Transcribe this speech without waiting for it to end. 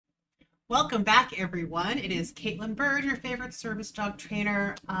Welcome back, everyone. It is Caitlin Bird, your favorite service dog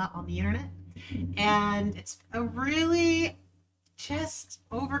trainer on the internet. And it's a really just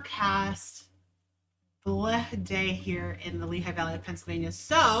overcast, bleh day here in the Lehigh Valley of Pennsylvania.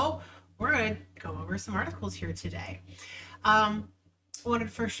 So we're going to go over some articles here today. I wanted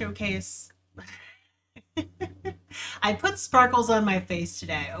to first showcase, I put sparkles on my face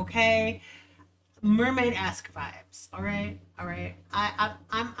today, okay? Mermaid-esque vibes, all right? All right.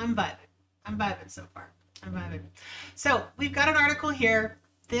 I'm vibing. I'm vibing so far. I'm vibing. So we've got an article here.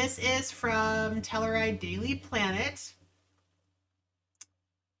 This is from Telluride Daily Planet.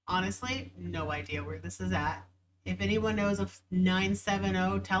 Honestly, no idea where this is at. If anyone knows a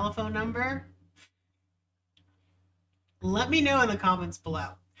 970 telephone number, let me know in the comments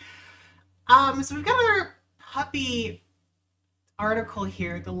below. So we've got another puppy article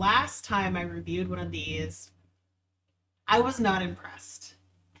here. The last time I reviewed one of these, I was not impressed.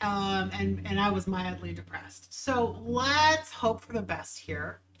 And I was mildly depressed. So let's hope for the best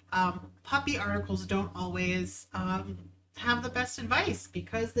here. Puppy articles don't always have the best advice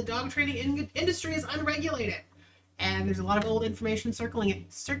because the dog training industry is unregulated. And there's a lot of old information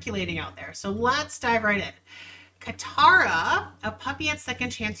circulating out there. So let's dive right in. Katara, a puppy at Second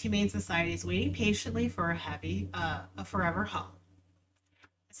Chance Humane Society, is waiting patiently for a forever home.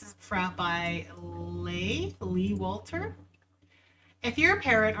 This is by Lee Walter. If you're a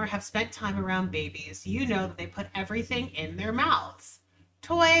parent or have spent time around babies, you know that they put everything in their mouths.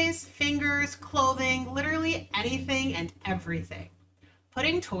 Toys, fingers, clothing, literally anything and everything.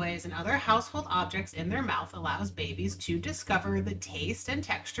 Putting toys and other household objects in their mouth allows babies to discover the taste and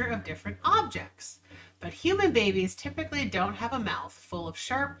texture of different objects. But human babies typically don't have a mouth full of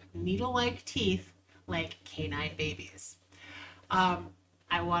sharp, needle-like teeth like canine babies.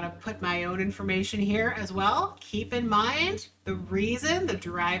 I want to put my own information here as well. Keep in mind the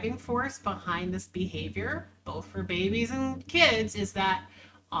driving force behind this behavior, both for babies and kids, is that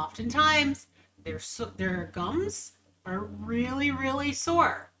oftentimes their gums are really, really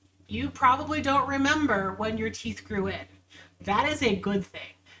sore. You probably don't remember when your teeth grew in. That is a good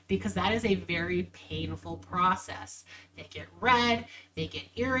thing because that is a very painful process. They get red, they get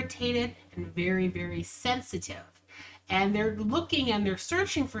irritated, and very, very sensitive. And they're looking and they're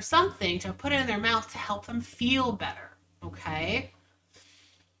searching for something to put in their mouth to help them feel better, okay?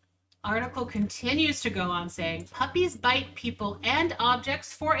 Article continues to go on saying, puppies bite people and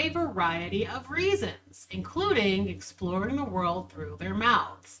objects for a variety of reasons, including exploring the world through their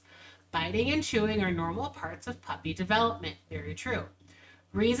mouths. Biting and chewing are normal parts of puppy development. Very true.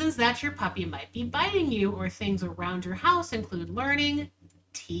 Reasons that your puppy might be biting you or things around your house include learning,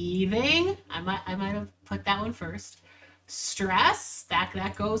 teething, I might have put that one first, stress,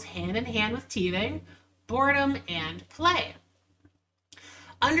 that goes hand in hand with teething, boredom, and play.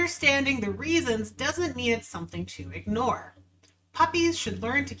 Understanding the reasons doesn't mean it's something to ignore. Puppies should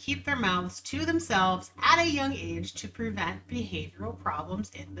learn to keep their mouths to themselves at a young age to prevent behavioral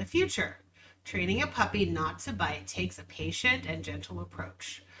problems in the future. Training a puppy not to bite takes a patient and gentle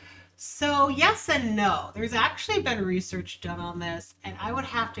approach. So yes and no. There's actually been research done on this, and I would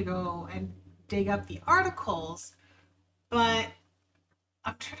have to go and dig up the articles. But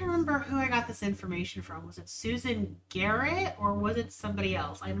I'm trying to remember who I got this information from. Was it Susan Garrett or was it somebody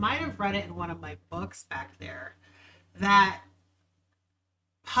else? I might have read it in one of my books back there that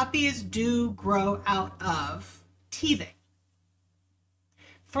puppies do grow out of teething.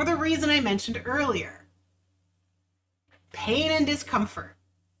 For the reason I mentioned earlier, pain and discomfort,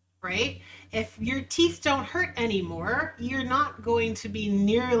 right? If your teeth don't hurt anymore, you're not going to be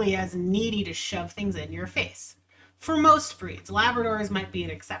nearly as needy to shove things in your face. For most breeds, Labradors might be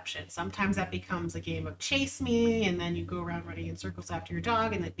an exception. Sometimes that becomes a game of chase me, and then you go around running in circles after your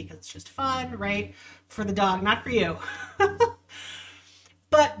dog, and because it's just fun, right? For the dog, not for you.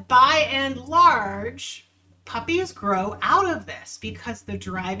 But by and large, puppies grow out of this because the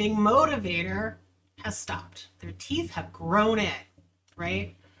driving motivator has stopped. Their teeth have grown in,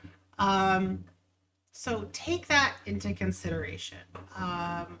 right? So take that into consideration.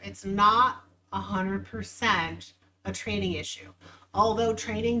 It's not 100% a training issue. Although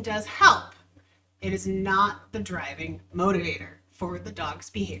training does help, it is not the driving motivator for the dog's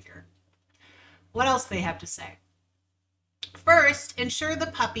behavior. What else do they have to say? First, ensure the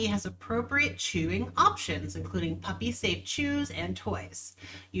puppy has appropriate chewing options, including puppy-safe chews and toys.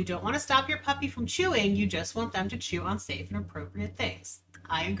 You don't want to stop your puppy from chewing, you just want them to chew on safe and appropriate things.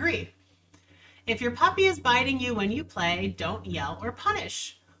 I agree. If your puppy is biting you when you play, don't yell or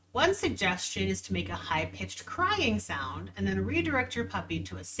punish. One suggestion is to make a high-pitched crying sound and then redirect your puppy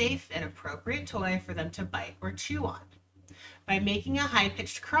to a safe and appropriate toy for them to bite or chew on. By making a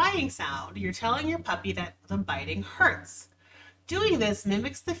high-pitched crying sound, you're telling your puppy that the biting hurts. Doing this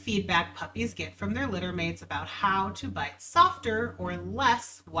mimics the feedback puppies get from their littermates about how to bite softer or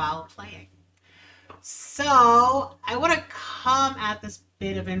less while playing. So I want to come at this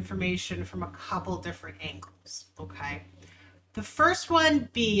bit of information from a couple different angles, okay? The first one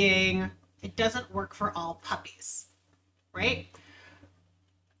being, it doesn't work for all puppies, right?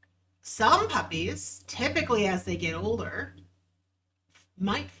 Some puppies, typically as they get older,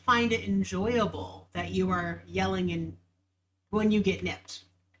 might find it enjoyable that you are yelling when you get nipped.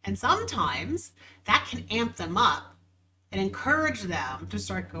 And sometimes that can amp them up and encourage them to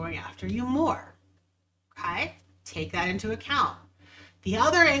start going after you more. Okay? Take that into account. The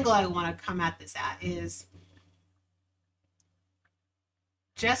other angle I want to come at this at is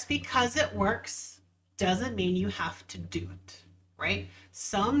just because it works doesn't mean you have to do it, right?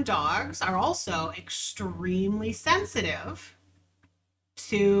 Some dogs are also extremely sensitive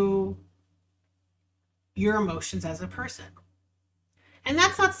to your emotions as a person. And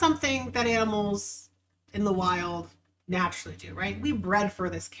that's not something that animals in the wild naturally do, right? We bred for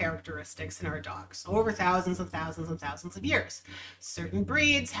this characteristics in our dogs over thousands and thousands and thousands of years. Certain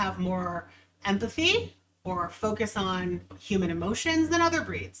breeds have more empathy or focus on human emotions than other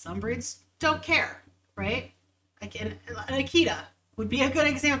breeds. Some breeds don't care, right? Like an Akita would be a good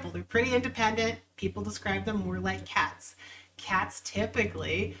example. They're pretty independent. People describe them more like cats. Cats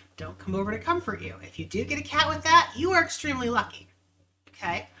typically don't come over to comfort you. If you do get a cat with that, you are extremely lucky,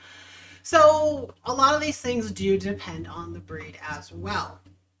 okay? So a lot of these things do depend on the breed as well.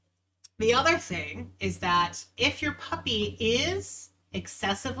 The other thing is that if your puppy is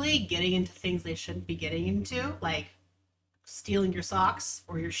excessively getting into things they shouldn't be getting into, like stealing your socks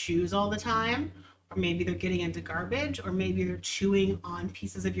or your shoes all the time, or maybe they're getting into garbage, or maybe they're chewing on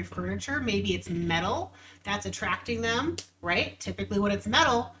pieces of your furniture, maybe it's metal that's attracting them, right? Typically when it's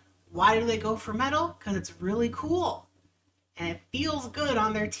metal, why do they go for metal? Because it's really cool and it feels good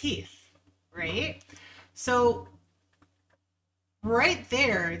on their teeth. Right? So right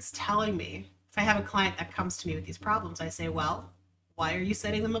there, it's telling me, if I have a client that comes to me with these problems, I say, well, why are you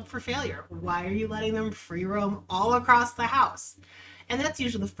setting them up for failure? Why are you letting them free roam all across the house? And that's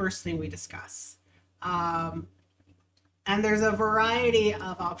usually the first thing we discuss. And there's a variety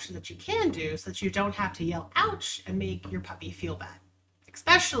of options that you can do so that you don't have to yell ouch and make your puppy feel bad,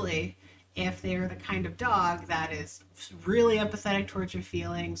 especially if they're the kind of dog that is really empathetic towards your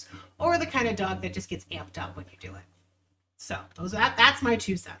feelings, or the kind of dog that just gets amped up when you do it. So that's my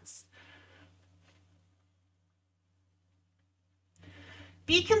 2 cents.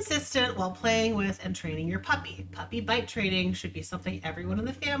 Be consistent while playing with and training your puppy. Puppy bite training should be something everyone in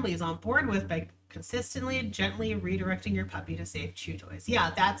the family is on board with by consistently, gently redirecting your puppy to safe chew toys.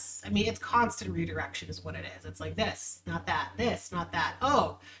 Yeah, it's constant redirection is what it is. It's like this, not that, this, not that.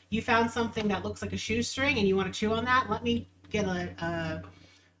 Oh, you found something that looks like a shoestring and you want to chew on that? Let me get a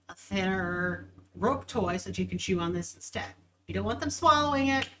thinner rope toy so that you can chew on this instead. You don't want them swallowing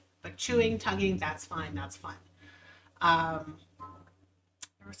it, but chewing, tugging, that's fine, that's fine.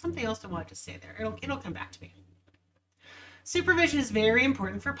 There was something else I wanted to say there. It'll come back to me. Supervision is very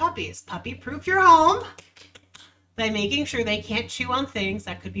important for puppies. Puppy-proof your home by making sure they can't chew on things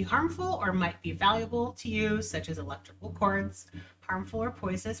that could be harmful or might be valuable to you, such as electrical cords, harmful or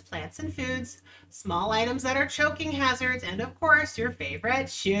poisonous plants and foods, small items that are choking hazards, and of course, your favorite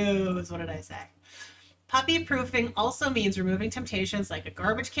shoes. What did I say? Puppy-proofing also means removing temptations like a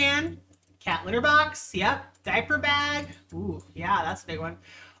garbage can, cat litter box, yep, diaper bag, ooh, yeah, that's a big one,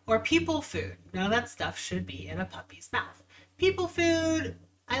 or people food. None of that stuff should be in a puppy's mouth. People food,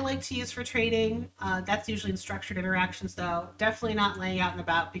 I like to use for training. That's usually in structured interactions though. Definitely not laying out and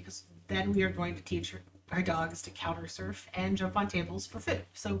about, because then we are going to teach our dogs to counter surf and jump on tables for food.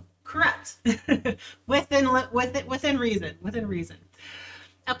 So correct, within reason.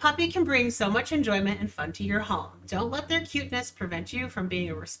 A puppy can bring so much enjoyment and fun to your home. Don't let their cuteness prevent you from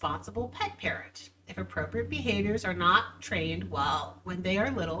being a responsible pet parent. If appropriate behaviors are not trained well when they are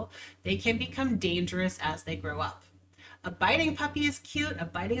little, they can become dangerous as they grow up. A biting puppy is cute, a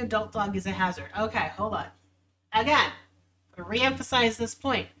biting adult dog is a hazard. Okay, hold on. Again, to reemphasize this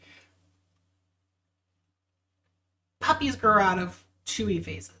point. Puppies grow out of chewy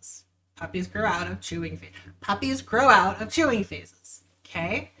phases. Puppies grow out of chewing phases.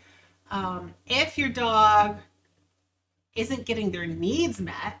 Okay? If your dog isn't getting their needs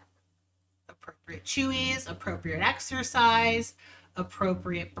met, appropriate chewies, appropriate exercise,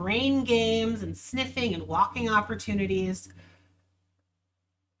 appropriate brain games and sniffing and walking opportunities,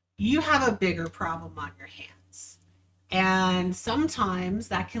 you have a bigger problem on your hands. And sometimes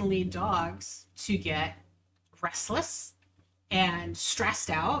that can lead dogs to get restless and stressed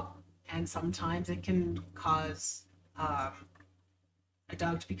out, and sometimes it can cause a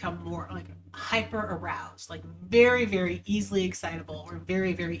dog to become more like hyper aroused, like very, very easily excitable or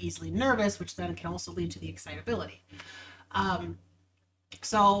very, very easily nervous, which then can also lead to the excitability.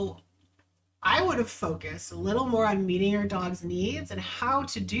 So I would have focused a little more on meeting your dog's needs and how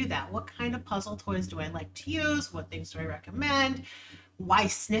to do that. What kind of puzzle toys do I like to use? What things do I recommend? Why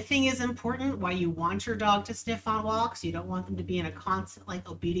sniffing is important, why you want your dog to sniff on walks. You don't want them to be in a constant, like,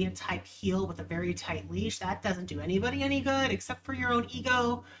 obedient type heel with a very tight leash. That doesn't do anybody any good except for your own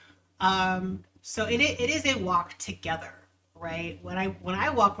ego. So it is a walk together, right? When I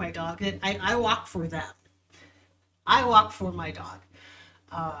walk my dog, I walk for them. I walk for my dog.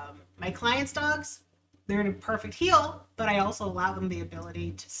 My clients' dogs, they're in a perfect heel, but I also allow them the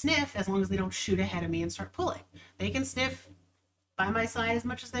ability to sniff as long as they don't shoot ahead of me and start pulling. They can sniff by my side as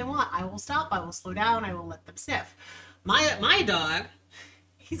much as they want. I will stop, I will slow down, I will let them sniff. My dog,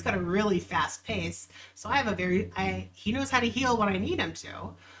 he's got a really fast pace, so I have he knows how to heel when I need him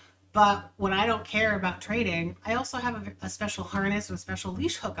to, but when I don't care about training, I also have a special harness or a special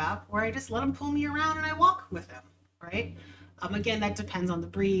leash hookup where I just let him pull me around and I walk with him, right? Again, that depends on the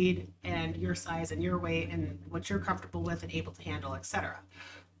breed and your size and your weight and what you're comfortable with and able to handle, etc.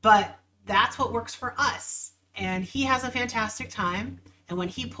 But that's what works for us. And he has a fantastic time. And when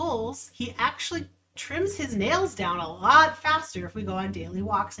he pulls, he actually trims his nails down a lot faster if we go on daily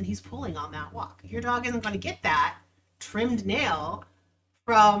walks and he's pulling on that walk. Your dog isn't going to get that trimmed nail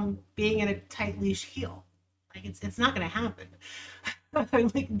from being in a tight leash heel. Like, it's not going to happen.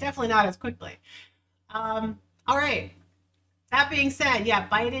 Like, definitely not as quickly. All right. That being said, yeah,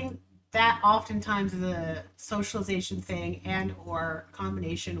 biting, that oftentimes is a socialization thing and or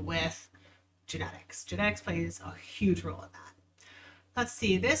combination with genetics. Genetics plays a huge role in that. Let's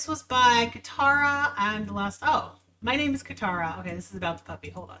see. This was by Katara. I'm the last. Oh, my name is Katara. Okay, this is about the puppy.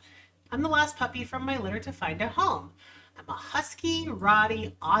 Hold on. I'm the last puppy from my litter to find a home. I'm a husky,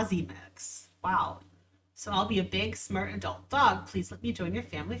 Roddy, Aussie mix. Wow. So I'll be a big, smart adult dog. Please let me join your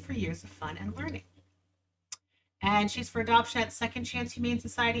family for years of fun and learning. And she's for adoption at Second Chance Humane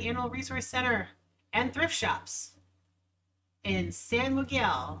Society Animal Resource Center and thrift shops in San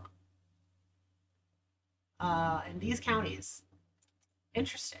Miguel, in these counties.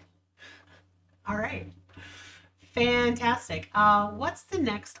 Interesting. All right. Fantastic. What's the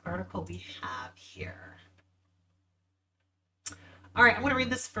next article we have here? All right, I'm going to read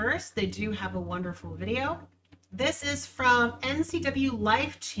this first. They do have a wonderful video. This is from NCW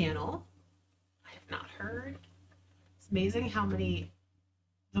Life Channel. I have not heard. It's amazing how many,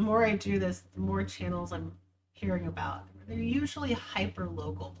 the more I do this, the more channels I'm hearing about. They're usually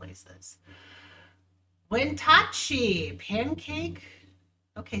hyper-local places. Wentachi, pancake.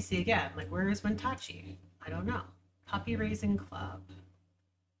 Okay, see again, like, where is Wentachi? I don't know. Puppy Raising Club.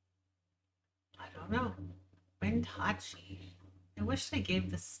 I don't know. Wentachi. I wish they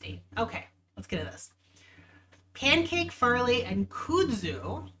gave the state. Okay, let's get into this. Pancake, Farley, and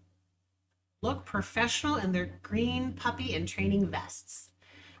Kudzu look professional in their green puppy and training vests.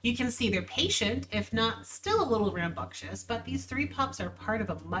 You can see they're patient, if not still a little rambunctious, but these three pups are part of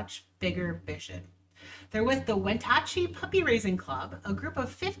a much bigger vision. They're with the Wentachi Puppy Raising Club, a group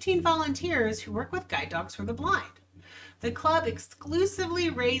of 15 volunteers who work with guide dogs for the blind. The club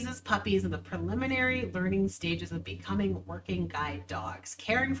exclusively raises puppies in the preliminary learning stages of becoming working guide dogs,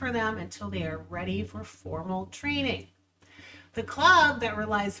 caring for them until they are ready for formal training. The club, that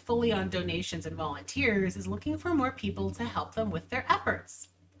relies fully on donations and volunteers, is looking for more people to help them with their efforts.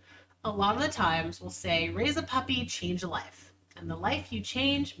 A lot of the times we'll say, raise a puppy, change a life, and the life you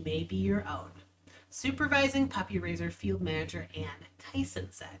change may be your own. Supervising puppy raiser field manager Ann Tyson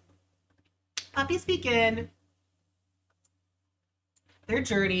said. Puppies begin their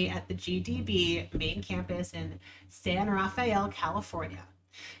journey at the GDB main campus in San Rafael, California.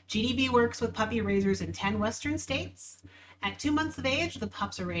 GDB works with puppy raisers in 10 Western states. At 2 months of age, the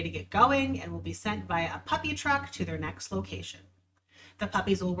pups are ready to get going and will be sent via a puppy truck to their next location. The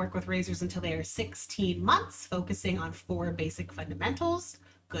puppies will work with raisers until they are 16 months, focusing on 4 basic fundamentals: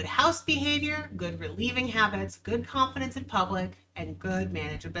 good house behavior, good relieving habits, good confidence in public, and good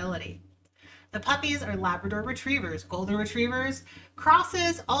manageability. The puppies are Labrador Retrievers, Golden Retrievers,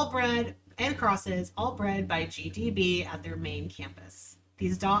 crosses, all bred by GDB at their main campus.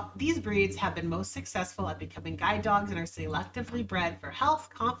 These breeds have been most successful at becoming guide dogs and are selectively bred for health,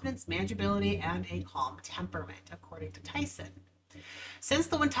 confidence, manageability, and a calm temperament, according to Tyson. Since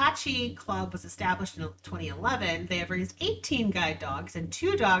the Wentachi Club was established in 2011, they have raised 18 guide dogs and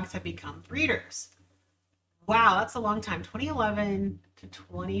 2 dogs have become breeders. Wow, that's a long time. 2011 to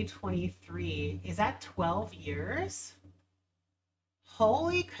 2023. Is that 12 years?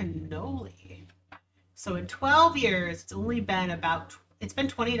 Holy cannoli. So in 12 years, it's been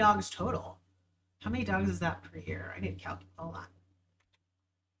 20 dogs total. How many dogs is that per year? I didn't calculate. Hold on.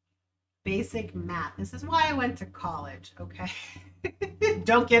 Basic math. This is why I went to college, okay?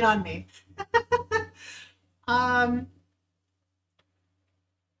 Don't get on me. How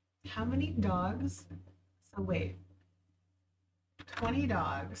many dogs? So wait. 20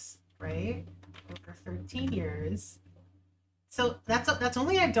 dogs, right? Over 13 years. So that's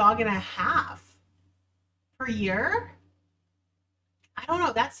only a dog and a half per year? I don't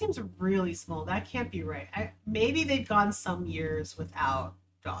know. That seems really small. That can't be right. Maybe they've gone some years without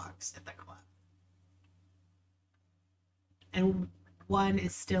dogs at the club. And one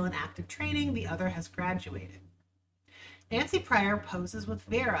is still in active training. The other has graduated. Nancy Pryor poses with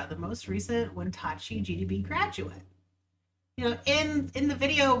Vera, the most recent Wentachi GDB graduate. You know, in the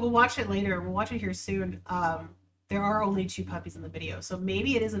video, we'll watch it later. We'll watch it here soon. There are only 2 puppies in the video, so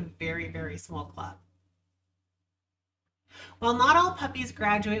maybe it is a very, very small club. While not all puppies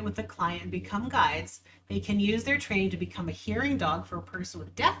graduate with the client and become guides, they can use their training to become a hearing dog for a person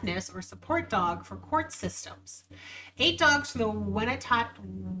with deafness or support dog for court systems. 8 dogs from the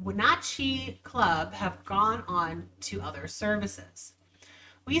Wenatchee Club have gone on to other services.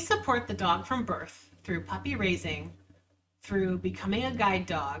 We support the dog from birth, through puppy raising, through becoming a guide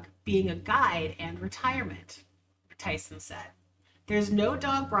dog, being a guide, and retirement, Tyson said. There's no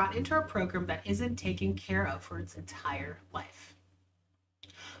dog brought into our program that isn't taken care of for its entire life.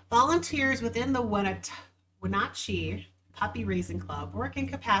 Volunteers within the Wenatchee Puppy Raising Club work in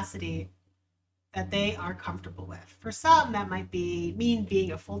capacity that they are comfortable with. For some, that might mean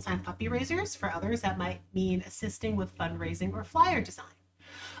being a full-time puppy raisers. For others, that might mean assisting with fundraising or flyer design.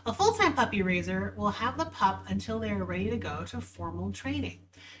 A full-time puppy raiser will have the pup until they are ready to go to formal training.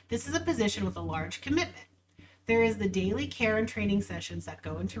 This is a position with a large commitment. There is the daily care and training sessions that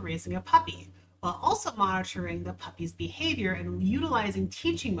go into raising a puppy, while also monitoring the puppy's behavior and utilizing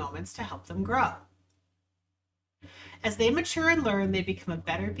teaching moments to help them grow. As they mature and learn, they become a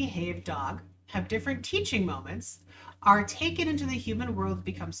better behaved dog, have different teaching moments, are taken into the human world,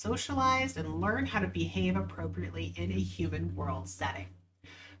 become socialized, and learn how to behave appropriately in a human world setting.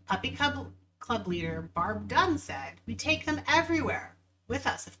 Puppy Club leader Barb Dunn said, "We take them everywhere, with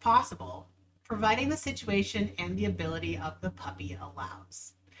us if possible, providing the situation and the ability of the puppy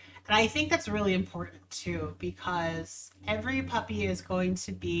allows." And I think that's really important too, because every puppy is going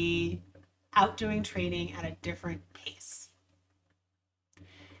to be out doing training at a different pace.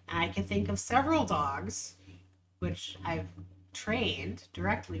 And I can think of several dogs, which I've trained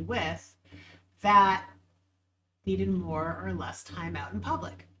directly with, that needed more or less time out in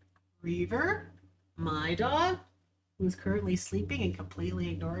public. Reaver, my dog, who's currently sleeping and completely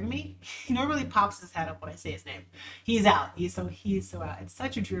ignoring me. He normally pops his head up when I say his name. He's out. He's so out. It's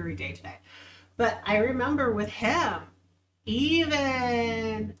such a dreary day today. But I remember with him,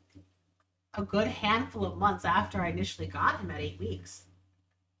 even a good handful of months after I initially got him at 8 weeks,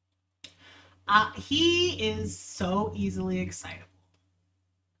 he is so easily excitable.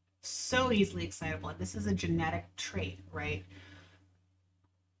 So easily excitable. And this is a genetic trait, right?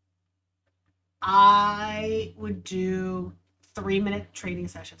 I would do 3-minute training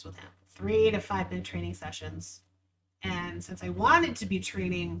sessions with him, 3 to 5 minute training sessions. And since I wanted to be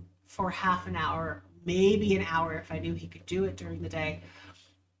training for half an hour, maybe an hour if I knew he could do it during the day,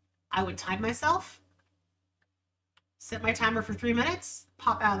 I would time myself, set my timer for 3 minutes,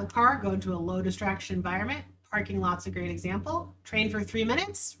 pop out of the car, go into a low distraction environment. Parking lot's a great example. Train for 3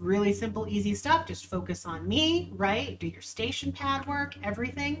 minutes, really simple, easy stuff. Just focus on me, right? Do your station pad work,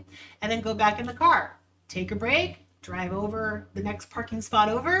 everything, and then go back in the car. Take a break, drive over the next parking spot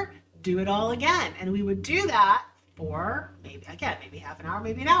over, do it all again. And we would do that for maybe half an hour,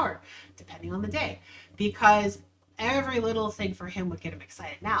 maybe an hour, depending on the day, because every little thing for him would get him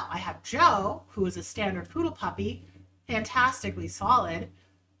excited. Now, I have Joe, who is a standard poodle puppy, fantastically solid.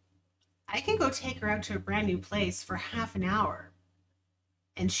 I can go take her out to a brand new place for half an hour,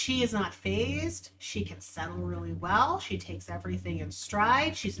 and she is not phased. She can settle really well. She takes everything in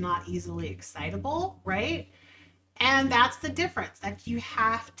stride. She's not easily excitable, right? And that's the difference, that you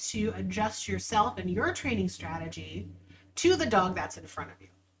have to adjust yourself and your training strategy to the dog that's in front of you,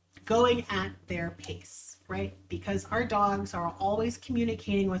 going at their pace, right? Because our dogs are always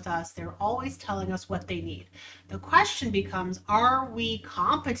communicating with us. They're always telling us what they need. The question becomes, are we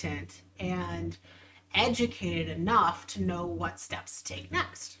competent and educated enough to know what steps to take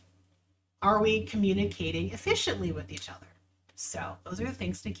next? Are we communicating efficiently with each other? So those are the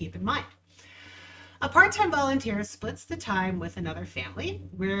things to keep in mind. A part-time volunteer splits the time with another family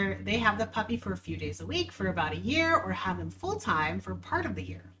where they have the puppy for a few days a week for about a year or have them full-time for part of the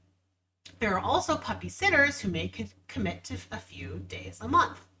year. There are also puppy sitters who may commit to a few days a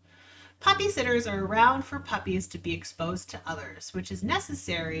month. Puppy sitters are around for puppies to be exposed to others, which is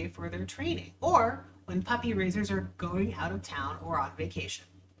necessary for their training or when puppy raisers are going out of town or on vacation.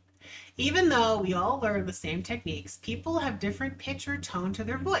 Even though we all learn the same techniques, people have different pitch or tone to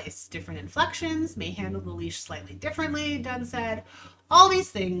their voice, different inflections, may handle the leash slightly differently, Dunn said. All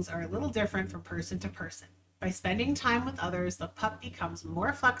these things are a little different from person to person. By spending time with others, the pup becomes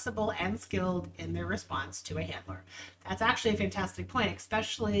more flexible and skilled in their response to a handler. That's actually a fantastic point,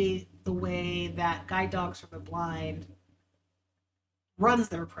 especially the way that Guide Dogs for the Blind runs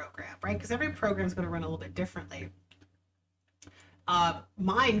their program, right? Because every program is going to run a little bit differently.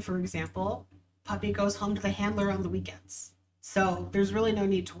 Mine, for example, puppy goes home to the handler on the weekends. So there's really no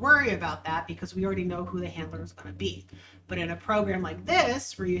need to worry about that because we already know who the handler is going to be. But in a program like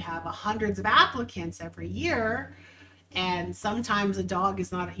this, where you have hundreds of applicants every year, and sometimes a dog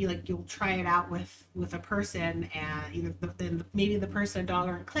is not, you'll try it out with a person, and either maybe the person and dog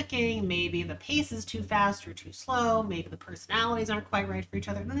aren't clicking, maybe the pace is too fast or too slow, maybe the personalities aren't quite right for each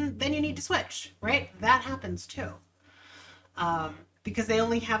other, then you need to switch, right? That happens too. Because they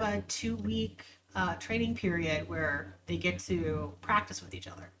only have a 2-week training period where they get to practice with each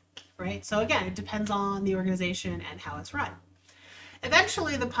other, right? So again, it depends on the organization and how it's run.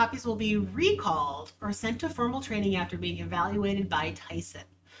 Eventually, the puppies will be recalled or sent to formal training after being evaluated by Tyson.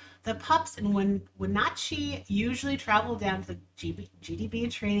 The pups in Wenatchee usually travel down to the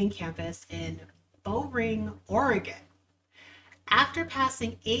GDB training campus in Bowring, Oregon. After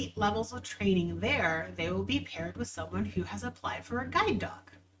passing 8 levels of training there, they will be paired with someone who has applied for a guide dog.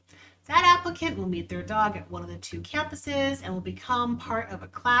 That applicant will meet their dog at one of the 2 campuses and will become part of a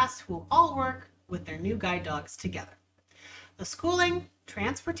class who will all work with their new guide dogs together. The schooling,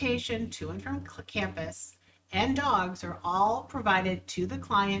 transportation to and from campus, and dogs are all provided to the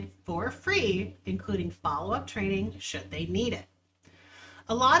client for free, including follow-up training should they need it.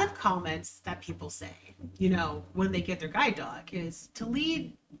 A lot of comments that people say, when they get their guide dog is to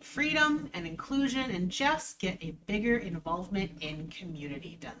lead freedom and inclusion and just get a bigger involvement in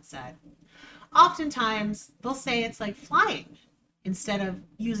community, Dunn said. Oftentimes, they'll say it's like flying instead of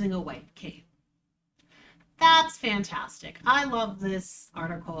using a white cane. That's fantastic. I love this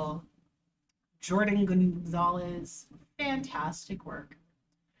article. Jordan Gonzalez, fantastic work.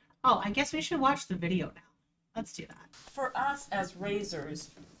 Oh, I guess we should watch the video now. Let's do that. For us as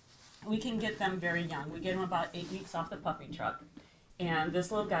raisers, we can get them very young. We get them about 8 weeks off the puppy truck. And this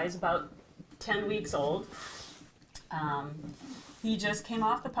little guy is about 10 weeks old. He just came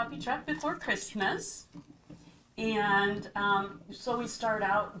off the puppy truck before Christmas. And so we start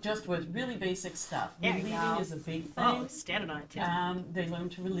out just with really basic stuff. Relieving is a big thing. Oh, standing on it too. They learn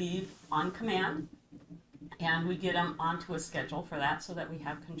to relieve on command. And we get them onto a schedule for that so that we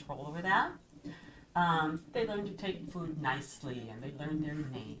have control over that. They learn to take food nicely, and they learn their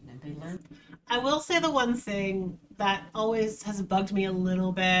name, and they learn... I will say the one thing that always has bugged me a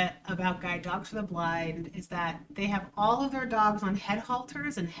little bit about Guide Dogs for the Blind is that they have all of their dogs on head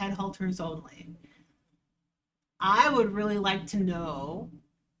halters and head halters only. I would really like to know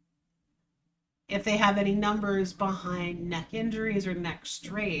if they have any numbers behind neck injuries or neck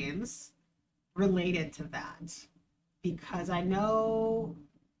strains related to that. Because I know...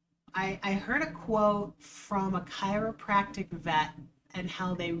 I heard a quote from a chiropractic vet and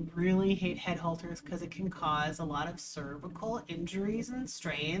how they really hate head halters because it can cause a lot of cervical injuries and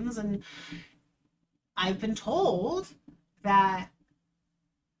strains. And I've been told that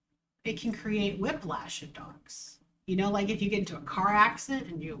it can create whiplash in dogs. Like if you get into a car accident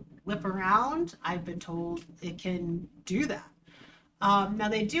and you whip around, I've been told it can do that. Now,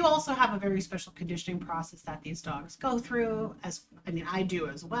 they do also have a very special conditioning process that these dogs go through, I do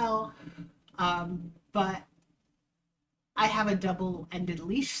as well, but I have a double-ended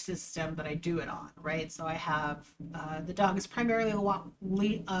leash system that I do it on, right? So I have, the dog is primarily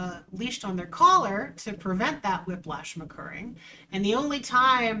leashed on their collar to prevent that whiplash from occurring, and the only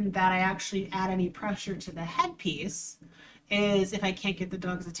time that I actually add any pressure to the headpiece is if I can't get the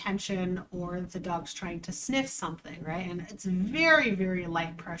dog's attention or if the dog's trying to sniff something, right? And it's very, very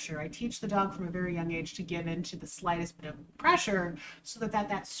light pressure. I teach the dog from a very young age to give in to the slightest bit of pressure so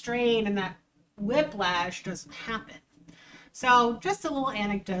that strain and that whiplash doesn't happen. So just a little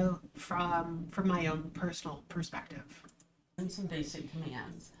anecdote from my own personal perspective. And some basic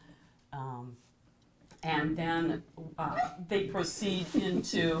commands. And then they proceed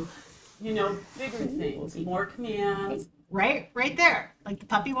into, bigger things, more commands. Right there. Like the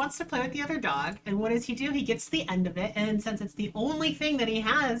puppy wants to play with the other dog. And what does he do? He gets to the end of it. And since it's the only thing that he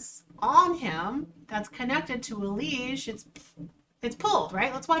has on him that's connected to a leash, it's pulled,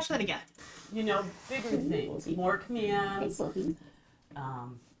 right? Let's watch that again. You know, bigger things, more commands.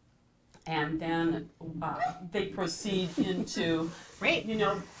 And then they proceed into, Right. you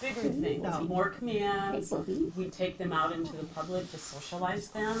know, bigger things, more commands. We take them out into the public to socialize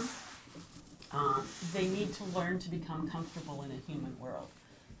them. They need to learn to become comfortable in a human world.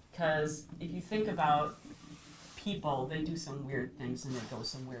 Because if you think about people, they do some weird things and they go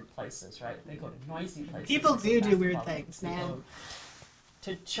some weird places, right? They go to noisy places. People do weird things, man. Go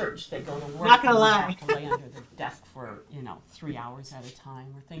to church, they go to work. Not gonna and lie. Have to lay under the desk for, 3 hours at a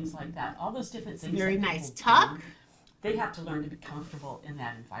time or things like that. All those different things. Very that nice people tuck. do, they have to learn to be comfortable in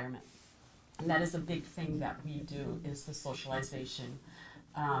that environment. And that is a big thing that we do, is the socialization.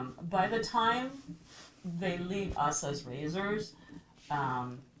 By the time they leave us as raisers,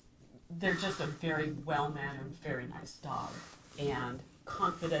 they're just a very well-mannered, very nice dog, and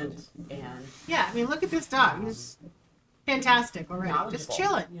confident, and Yeah, I mean, look at this dog. He's fantastic already. Just knowledgeable.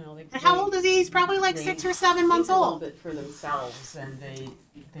 chilling. You know, And how old is he? He's probably like they 6 or 7 months think a little old. bit for themselves, and they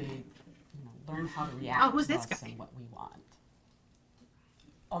learn how to react Oh, who's to this us guy? and what we want.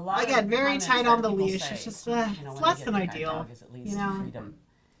 A lot Again, of very comments tight that on the people leash. say, It's just when less they than get a pet ideal, dog, is it leads you to know. freedom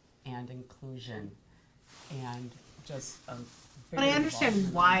and inclusion and just a But I bigger understand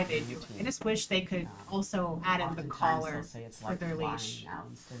involvement why in the they do it. community. I just wish they could also add in the Oftentimes collar they'll say it's for like their flying leash. now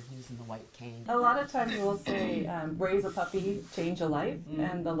instead of using the white cane. A lot of times we'll say, raise a puppy, change a life,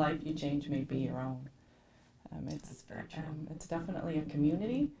 and the life you change may be your own. That's very true. It's definitely a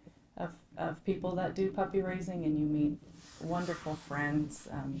community of people that do puppy raising, and you meet wonderful friends,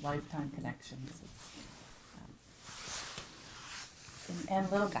 lifetime connections.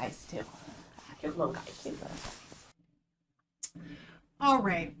 And little guys too. Cute little guys. All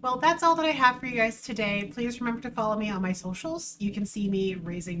right. Well, that's all that I have for you guys today. Please remember to follow me on my socials. You can see me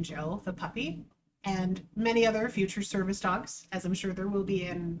raising Joe, the puppy, and many other future service dogs, as I'm sure there will be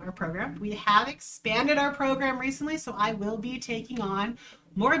in our program. We have expanded our program recently, so I will be taking on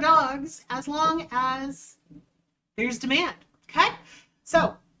more dogs as long as there's demand. Okay?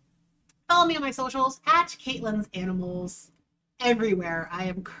 So follow me on my socials at Caitlin's Animals everywhere. I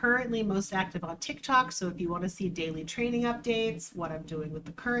am currently most active on TikTok, so if you want to see daily training updates, what I'm doing with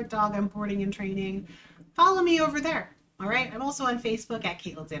the current dog I'm boarding and training, follow me over there. All right. I'm also on Facebook at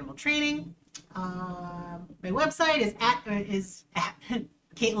Caitlin's Animal Training. My website is at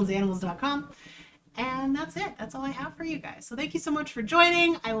caitlinsanimals.com. And that's it. That's all I have for you guys. So thank you so much for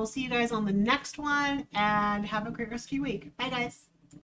joining. I will see you guys on the next one, and have a great rest of your week. Bye, guys.